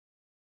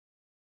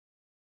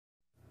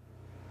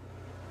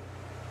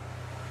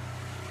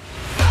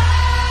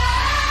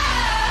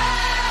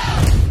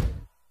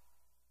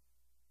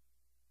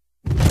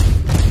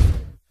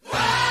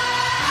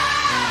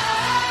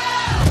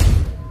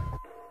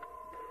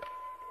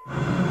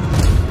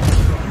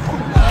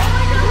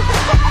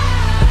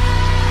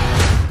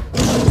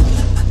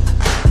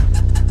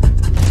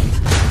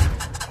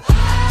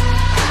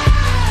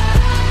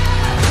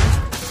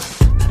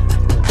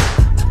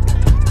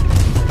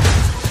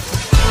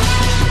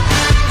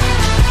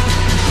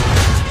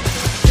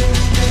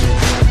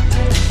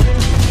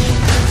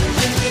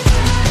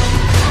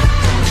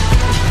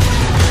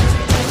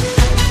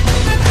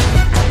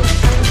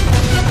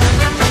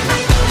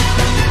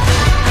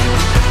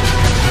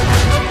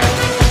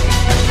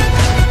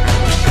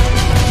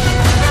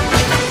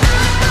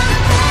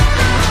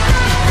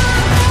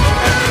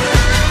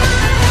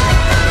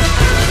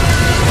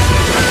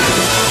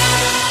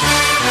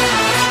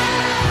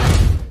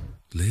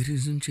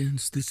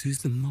this is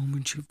the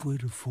moment you've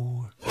waited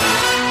for.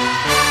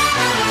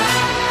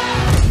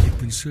 You've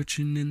been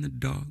searching in the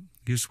dark,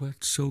 your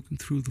sweat soaking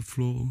through the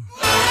floor.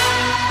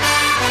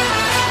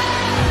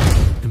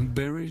 And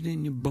buried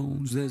in your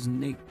bones, there's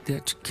an ache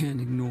that you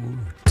can't ignore.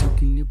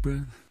 Taking your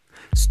breath,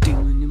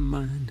 stealing your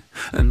mind,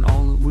 and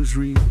all that was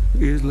real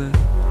is left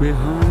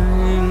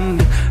behind.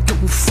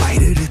 Don't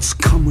fight it, it's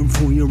coming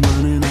for you,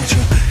 running at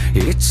you.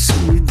 It's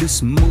only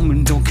this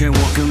moment, don't care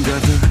what can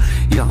gather.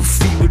 Your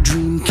fever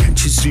dream,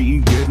 can't you see,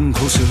 getting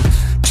closer.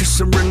 Just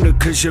surrender,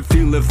 cause you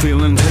feel the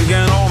feeling taking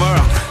over.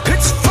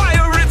 It's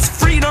fire, it's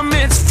freedom,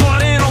 it's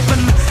flooding open.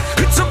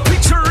 It's a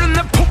picture in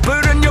the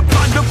pulpit and your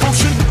blind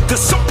devotion. There's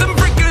something